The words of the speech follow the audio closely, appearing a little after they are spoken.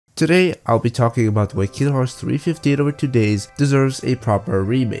Today, I'll be talking about why Kingdom Hearts 358 over 2 days deserves a proper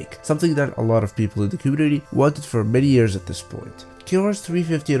remake, something that a lot of people in the community wanted for many years at this point. Kingdom Hearts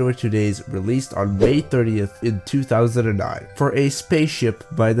 358 over 2 days released on May 30th in 2009 for a spaceship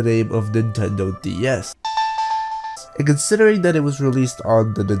by the name of Nintendo DS. And considering that it was released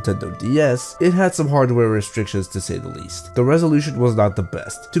on the Nintendo DS, it had some hardware restrictions to say the least. The resolution was not the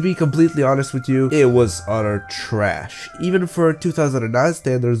best. To be completely honest with you, it was utter trash. Even for 2009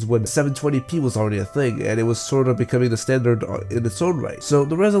 standards when 720p was already a thing and it was sort of becoming the standard in its own right. So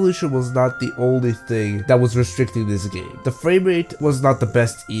the resolution was not the only thing that was restricting this game. The frame rate was not the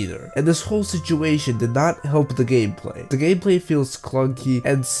best either. And this whole situation did not help the gameplay. The gameplay feels clunky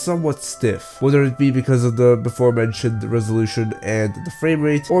and somewhat stiff, whether it be because of the before mentioned resolution and the frame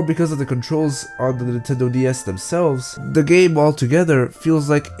rate, or because of the controls on the Nintendo DS themselves. The game altogether feels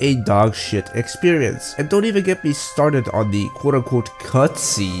like a dog shit experience. And don't even get me started on the quote-unquote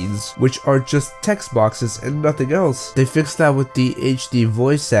cutscenes, which are just text boxes and nothing else. They fixed that with the HD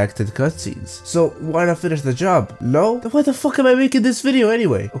voice acted cutscenes. So why not finish the job? No? Then why the fuck am I making this video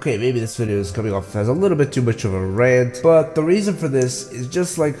anyway? Okay, maybe this video is coming off as a little bit too much of a rant, but the reason for this is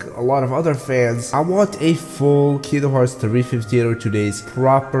just like a lot of other fans. I want a full Kingdom Hearts 358 over 2 days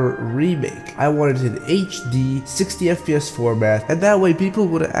proper remake. I want it in HD 60 FPS format, and that way people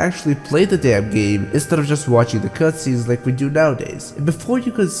would actually play the damn game instead of just watching the cutscenes like we do nowadays. And before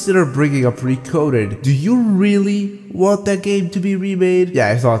you consider bringing up Recoded, do you really want that game to be remade? Yeah,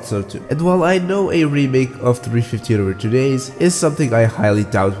 I thought so too. And while I know a remake of 358 over 2 days is something I highly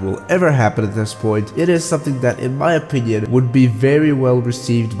doubt will ever happen at this point, it is something that in my opinion would be very well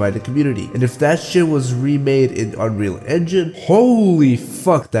received by the community. And if that shit was remade in Unreal Engine, holy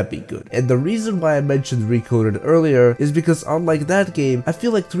fuck, that'd be good. And the reason why I mentioned Recoded earlier is because unlike that game, I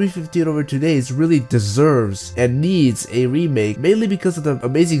feel like 358 over 2 days really deserves and needs a remake, mainly because of the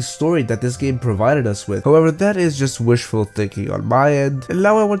amazing story that this game provided us with. However, that is just wishful thinking on my end, and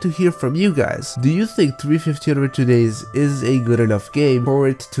now I want to hear from you guys. Do you think 358 over 2 days is a good enough game for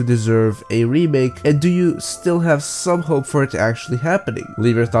it to deserve a remake, and do you still have some hope for it actually happening?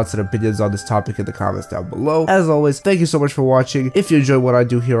 Leave your thoughts and opinions on this topic in the comments down below. As always, thank you so much for watching. If you enjoy what I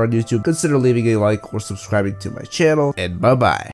do here on YouTube, consider leaving a like or subscribing to my channel, and bye bye.